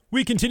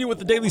We continue with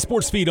the Daily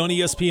Sports Feed on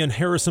ESPN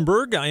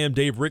Harrisonburg. I am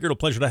Dave Rickard. A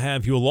pleasure to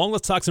have you along.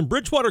 Let's talk some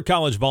Bridgewater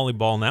College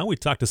volleyball now. We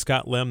talked to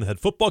Scott Lem, the head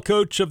football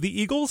coach of the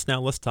Eagles.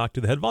 Now let's talk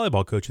to the head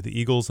volleyball coach of the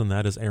Eagles, and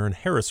that is Erin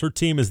Harris. Her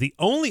team is the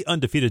only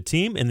undefeated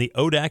team in the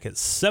ODAC at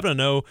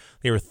 7-0.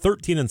 They were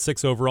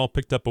 13-6 overall,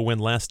 picked up a win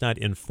last night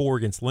in 4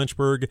 against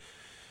Lynchburg.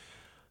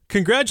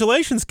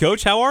 Congratulations,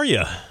 Coach. How are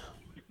you?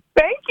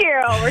 Thank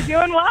you. We're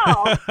doing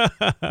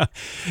well.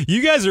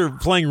 You guys are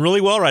playing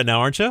really well right now,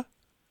 aren't you?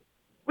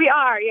 We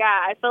are, yeah.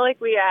 I feel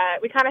like we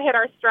kind of hit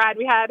our stride.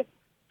 We had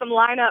some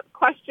lineup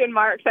question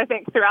marks, I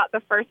think, throughout the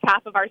first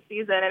half of our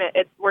season,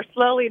 and we're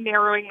slowly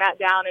narrowing that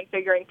down and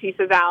figuring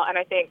pieces out. And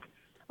I think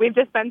we've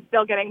just been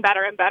still getting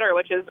better and better,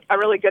 which is a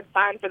really good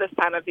sign for this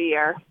time of the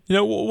year. You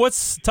know,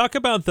 talk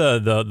about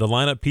the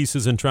lineup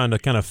pieces and trying to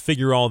kind of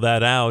figure all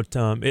that out.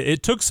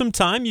 It took some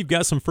time. You've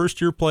got some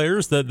first-year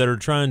players that are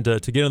trying to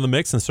get in the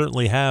mix and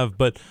certainly have.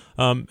 But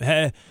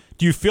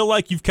do you feel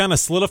like you've kind of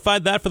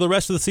solidified that for the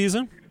rest of the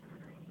season?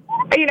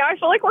 You know, I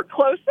feel like we're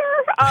closer.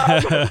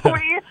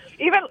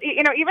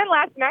 Even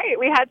last night,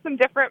 we had some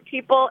different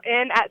people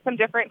in at some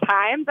different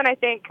times, and I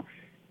think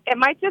it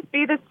might just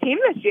be this team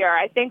this year.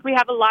 I think we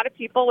have a lot of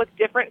people with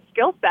different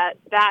skill sets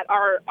that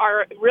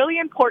are really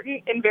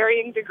important in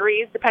varying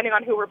degrees depending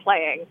on who we're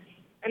playing.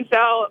 And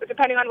so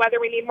depending on whether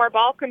we need more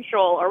ball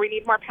control or we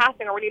need more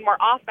passing or we need more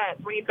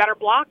offense, we need better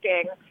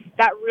blocking,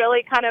 that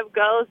really kind of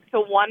goes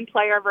to one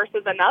player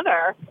versus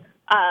another.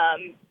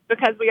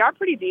 Because we are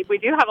pretty deep. We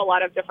do have a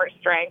lot of different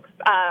strengths.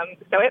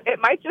 So it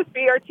might just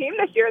be our team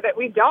this year that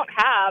we don't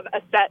have a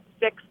set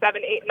 6,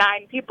 7, 8,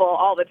 9 people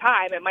all the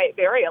time. It might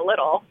vary a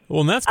little. Well,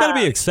 and that's got to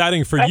be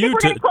exciting for you. I think we're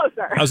getting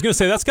closer. I was going to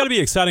say, that's got to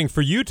be exciting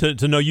for you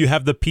to know you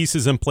have the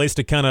pieces in place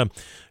to kind of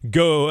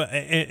go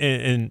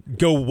and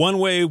go one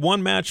way,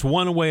 one match,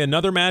 one way,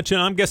 another match. And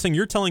I'm guessing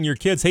you're telling your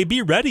kids, hey,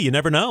 be ready. You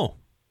never know.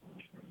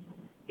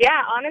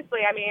 Yeah,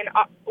 honestly, I mean,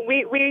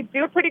 we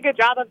do a pretty good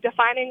job of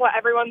defining what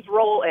everyone's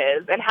role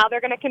is and how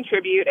they're going to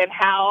contribute and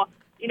how,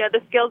 you know,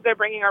 the skills they're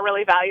bringing are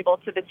really valuable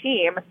to the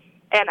team.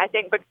 And I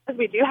think because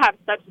we do have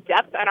such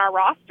depth in our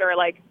roster,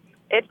 like,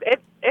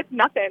 it's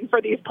nothing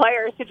for these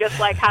players to just,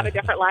 like, have a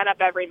different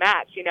lineup every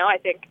match. You know, I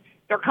think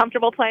they're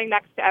comfortable playing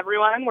next to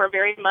everyone. We're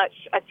very much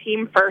a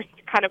team-first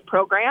kind of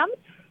program.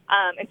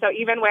 And so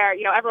even where,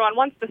 you know, everyone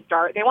wants to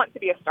start, they want to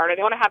be a starter,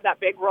 they want to have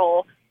that big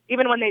role.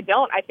 Even when they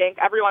don't, I think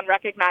everyone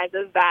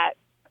recognizes that,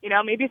 you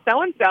know, maybe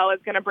so-and-so is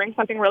going to bring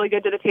something really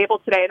good to the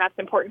table today, and that's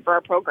important for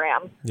our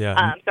program.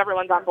 Yeah. So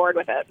everyone's on board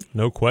with it.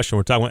 No question.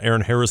 We're talking with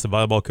Erin Harris, the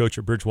volleyball coach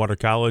at Bridgewater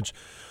College.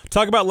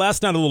 Talk about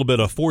last night a little bit,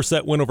 a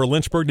 4-set win over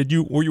Lynchburg.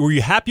 Were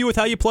you happy with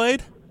how you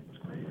played?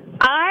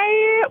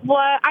 I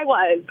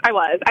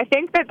was. I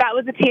think that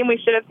was a team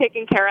we should have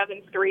taken care of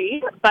in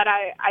 3, but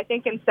I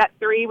think in set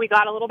 3 we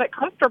got a little bit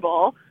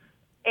comfortable.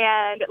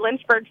 And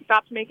Lynchburg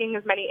stopped making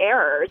as many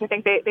errors. I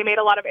think they made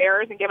a lot of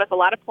errors and gave us a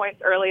lot of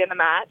points early in the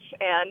match.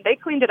 And they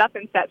cleaned it up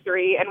in set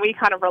 3, and we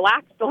kind of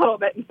relaxed a little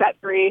bit in set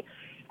 3.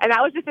 And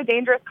that was just a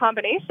dangerous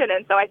combination.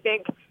 And so I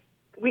think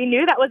we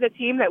knew that was a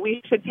team that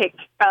we should take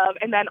care of,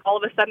 and then all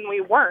of a sudden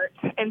we weren't.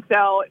 And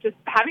so just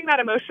having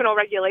that emotional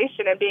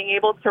regulation and being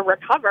able to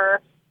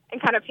recover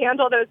and kind of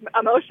handle those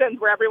emotions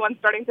where everyone's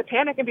starting to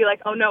panic and be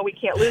like, oh, no, we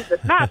can't lose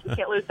this match, we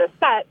can't lose this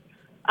set.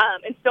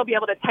 And still be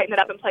able to tighten it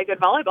up and play good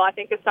volleyball, I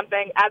think is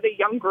something as a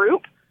young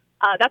group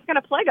that's going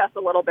to plague us a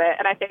little bit.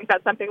 And I think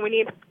that's something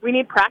we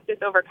need practice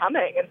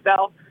overcoming. And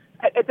so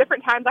at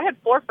different times, I had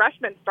 4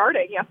 freshmen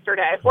starting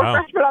yesterday, 4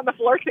 freshmen on the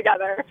floor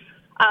together.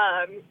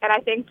 And I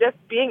think just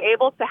being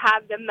able to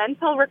have the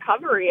mental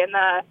recovery and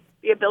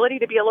the ability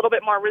to be a little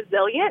bit more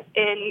resilient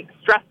in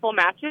stressful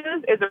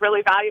matches is a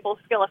really valuable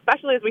skill,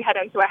 especially as we head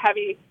into a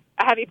heavy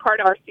part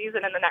of our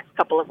season in the next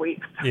couple of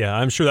weeks. Yeah,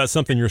 I'm sure that's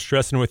something you're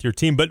stressing with your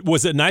team. But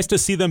was it nice to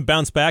see them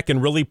bounce back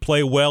and really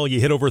play well?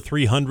 You hit over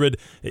 300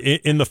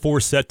 in the 4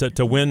 set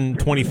to win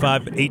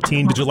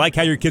 25-18. Did you like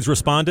how your kids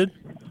responded?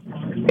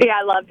 Yeah,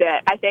 I loved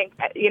it. I think,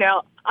 you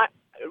know, I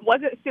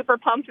wasn't super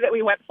pumped that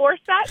we went 4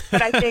 sets,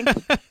 but I think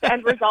the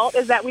end result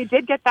is that we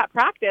did get that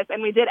practice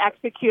and we did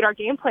execute our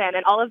game plan,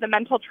 and all of the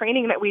mental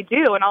training that we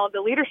do and all of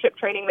the leadership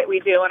training that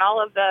we do and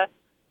all of the,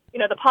 you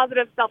know, the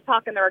positive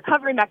self-talk and the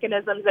recovery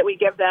mechanisms that we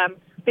give them,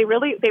 they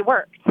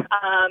worked.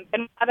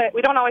 And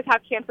we don't always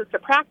have chances to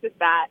practice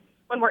that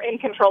when we're in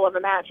control of a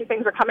match and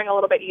things are coming a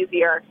little bit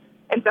easier.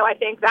 And so I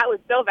think that was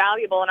so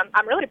valuable, and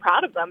I'm really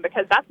proud of them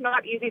because that's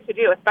not easy to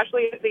do,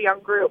 especially as a young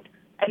group.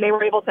 And they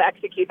were able to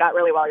execute that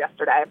really well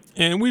yesterday.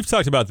 And we've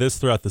talked about this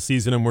throughout the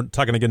season, and we're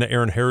talking again to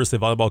Erin Harris, the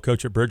volleyball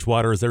coach at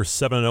Bridgewater, as they're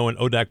 7-0 in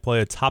ODAC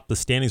play atop the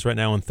standings right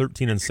now and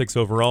 13-6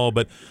 overall.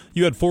 But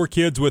you had 4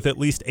 kids with at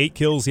least 8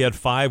 kills. You had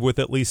 5 with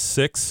at least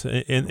 6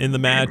 in the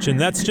match. And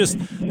that's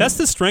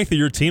the strength of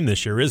your team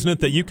this year, isn't it?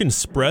 That you can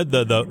spread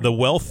the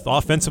wealth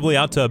offensively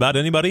out to about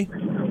anybody?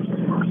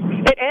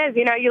 It is.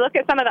 You know, you look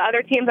at some of the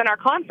other teams in our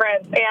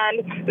conference,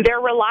 and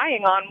they're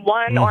relying on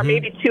 1 or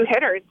maybe 2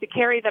 hitters to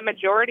carry the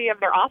majority of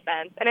their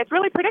offense, and it's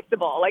really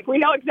predictable. Like, we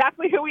know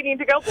exactly who we need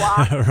to go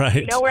block. Right.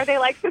 We know where they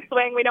like to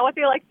swing. We know what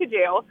they like to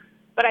do.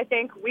 But I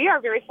think we are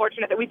very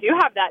fortunate that we do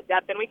have that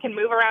depth, and we can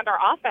move around our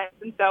offense.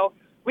 And so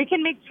we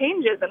can make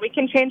changes and we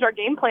can change our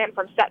game plan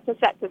from set to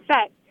set to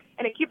set.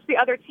 And it keeps the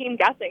other team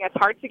guessing. It's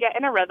hard to get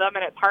in a rhythm,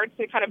 and it's hard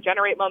to kind of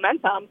generate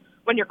momentum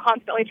when you're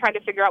constantly trying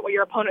to figure out what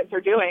your opponents are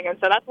doing. And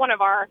so that's one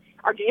of our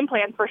game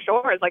plans for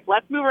sure, is like,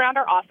 let's move around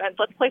our offense.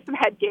 Let's play some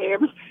head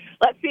games.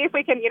 Let's see if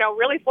we can,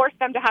 really force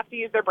them to have to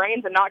use their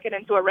brains and not get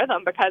into a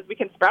rhythm, because we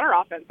can spread our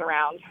offense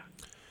around.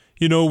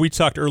 We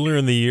talked earlier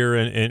in the year,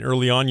 and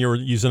early on you were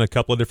using a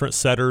couple of different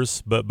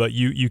setters, but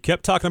you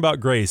kept talking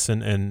about Grace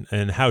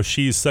and how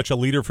she's such a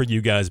leader for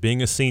you guys,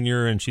 being a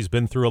senior, and she's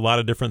been through a lot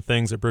of different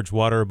things at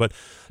Bridgewater. But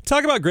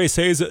talk about Grace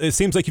Hayes. It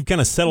seems like you've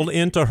kind of settled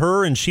into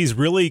her, and she's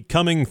really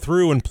coming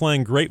through and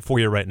playing great for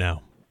you right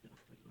now.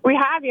 We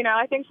have,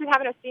 I think she's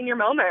having a senior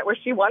moment where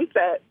she wants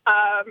it.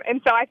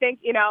 And so I think,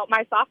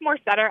 my sophomore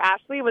setter,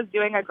 Ashley, was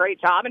doing a great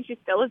job, and she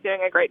still is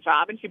doing a great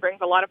job, and she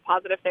brings a lot of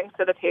positive things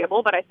to the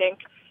table. But I think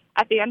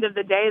at the end of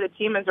the day, the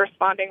team is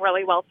responding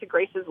really well to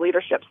Grace's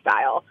leadership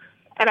style.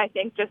 And I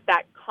think just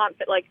that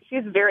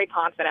she's very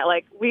confident.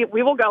 Like, we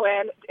will go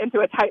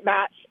into a tight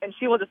match, and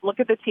she will just look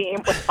at the team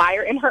with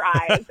fire in her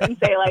eyes and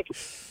say, like,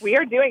 we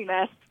are doing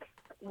this.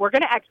 We're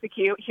going to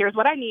execute. Here's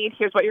what I need.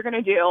 Here's what you're going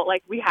to do.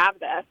 Like, we have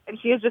this. And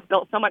she has just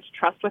built so much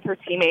trust with her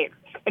teammates.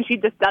 And she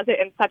just does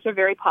it in such a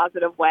very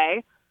positive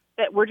way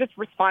that we're just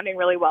responding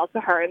really well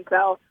to her. And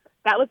so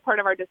that was part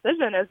of our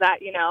decision, is that,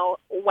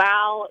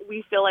 while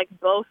we feel like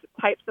both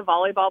types of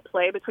volleyball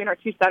play between our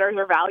two setters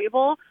are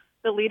valuable,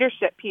 the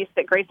leadership piece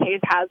that Grace Hayes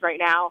has right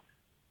now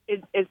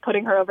is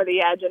putting her over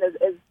the edge, and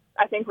is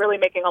I think, really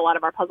making a lot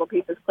of our puzzle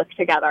pieces click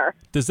together.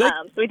 So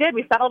we did.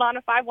 We settled on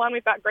a 5-1.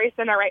 We've got Grace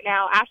in there right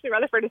now. Ashley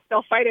Rutherford is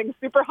still fighting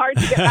super hard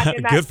to get back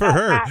in that Good for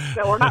her. match,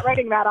 so we're not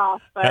writing that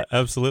off. But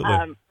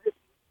absolutely.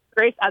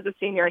 Grace, as a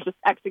senior, is just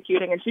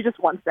executing, and she just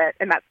wants it,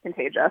 and that's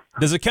contagious.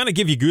 Does it kind of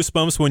give you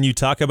goosebumps when you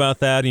talk about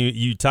that, and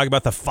you talk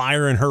about the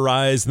fire in her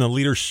eyes and the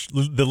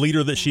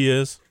leader that she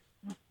is?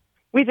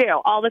 We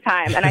do, all the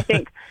time. And I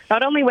think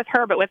not only with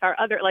her, but with our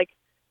other,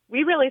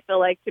 we really feel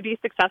like to be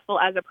successful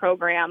as a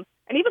program,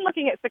 and even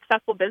looking at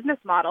successful business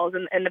models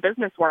in the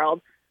business world,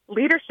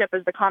 leadership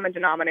is the common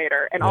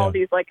denominator in all of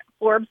these,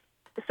 Forbes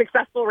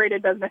successful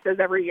rated businesses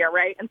every year,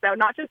 right? And so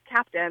not just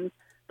captains,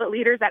 but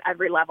leaders at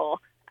every level.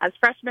 As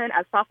freshmen,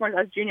 as sophomores,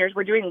 as juniors,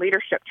 we're doing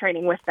leadership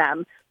training with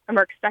them, and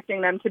we're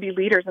expecting them to be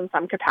leaders in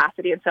some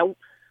capacity. And so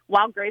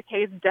while Grace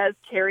Hayes does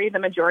carry the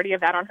majority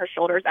of that on her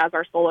shoulders as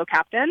our solo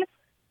captain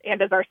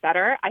and as our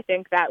setter, I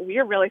think that we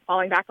are really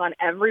falling back on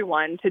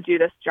everyone to do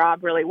this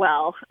job really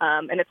well.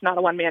 And it's not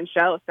a one-man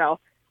show. So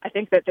I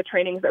think that the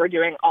trainings that we're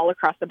doing all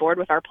across the board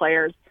with our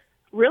players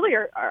really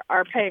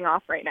are paying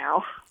off right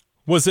now.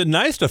 Was it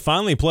nice to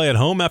finally play at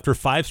home after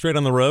 5 straight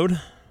on the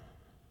road?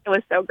 It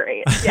was so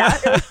great. Yeah,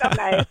 it was so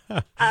nice.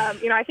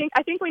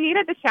 I think we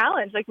needed the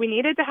challenge. We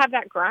needed to have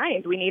that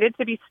grind. We needed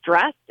to be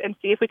stressed and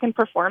see if we can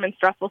perform in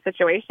stressful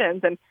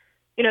situations. And,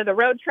 the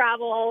road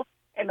travel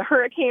and the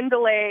hurricane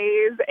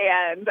delays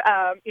and,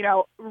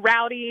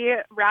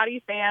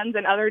 rowdy fans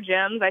and other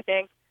gyms, I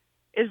think,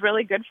 is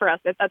really good for us.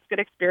 That's good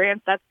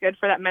experience. That's good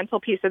for that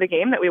mental piece of the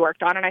game that we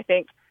worked on. And I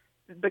think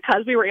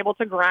because we were able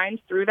to grind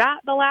through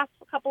that the last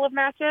couple of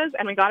matches,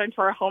 and we got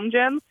into our home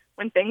gym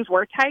when things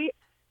were tight,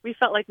 we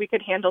felt like we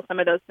could handle some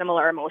of those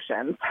similar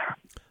emotions.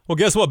 Well,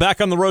 guess what? Back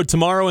on the road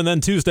tomorrow and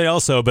then Tuesday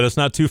also, but it's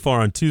not too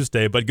far on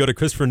Tuesday. But go to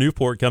Christopher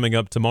Newport coming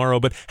up tomorrow.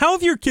 But how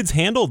have your kids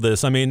handled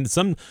this? I mean,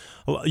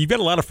 you've got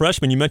a lot of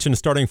freshmen. You mentioned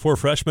starting 4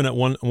 freshmen at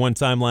one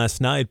time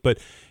last night. But,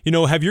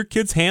 have your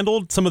kids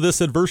handled some of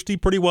this adversity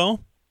pretty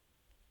well?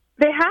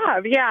 They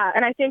have, yeah.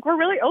 And I think we're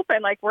really open.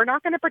 We're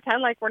not going to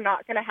pretend like we're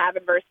not going to have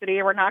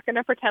adversity. We're not going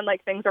to pretend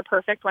like things are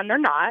perfect when they're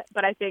not.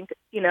 But I think,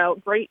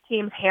 great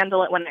teams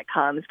handle it when it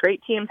comes.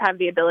 Great teams have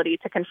the ability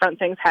to confront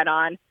things head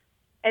on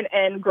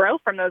and grow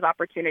from those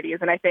opportunities.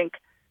 And I think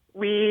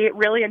we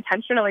really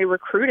intentionally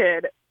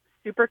recruited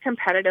super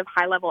competitive,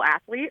 high-level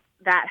athletes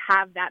that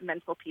have that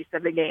mental piece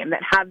of the game,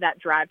 that have that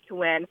drive to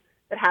win,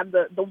 that have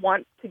the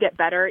want to get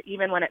better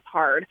even when it's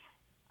hard.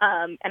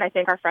 And I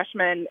think our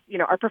freshmen,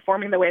 are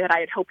performing the way that I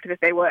had hoped that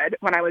they would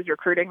when I was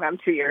recruiting them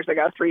 2 years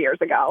ago, 3 years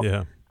ago.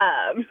 Yeah.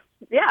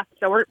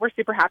 So we're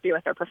super happy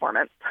with their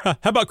performance. How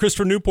about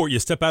Christopher Newport? You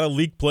step out of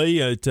league play.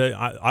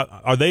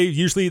 Are they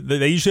usually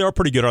are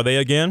pretty good? Are they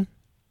again?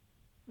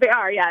 They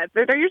are, yeah.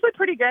 They're usually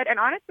pretty good. And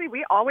honestly,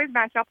 we always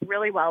match up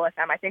really well with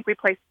them. I think we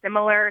play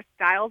similar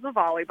styles of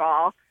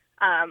volleyball.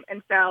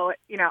 And so,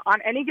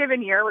 on any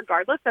given year,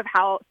 regardless of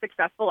how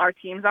successful our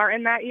teams are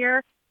in that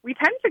year, we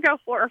tend to go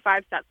 4 or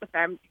 5 sets with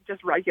them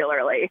just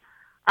regularly.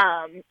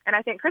 And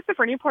I think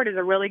Christopher Newport is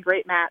a really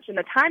great match, and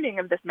the timing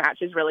of this match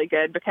is really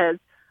good because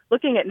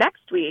looking at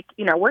next week,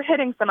 we're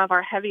hitting some of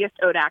our heaviest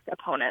ODAC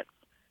opponents.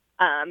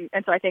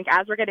 And so I think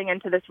as we're getting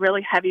into this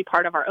really heavy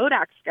part of our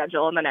ODAC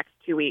schedule in the next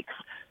 2 weeks,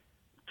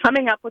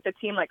 coming up with a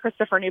team like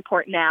Christopher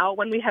Newport now,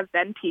 when we have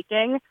been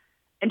peaking,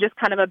 and just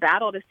kind of a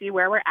battle to see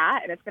where we're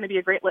at, and it's going to be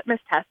a great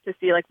litmus test to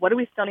see, what do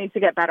we still need to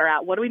get better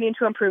at? What do we need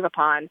to improve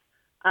upon?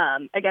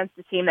 Against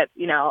a team that's,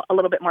 a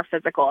little bit more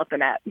physical at the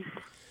net.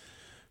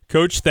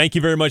 Coach, thank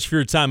you very much for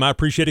your time. I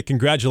appreciate it.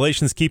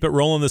 Congratulations. Keep it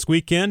rolling this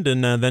weekend,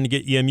 and then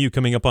get EMU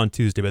coming up on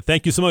Tuesday. But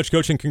thank you so much,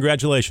 Coach, and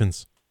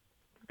congratulations.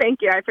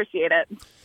 Thank you. I appreciate it.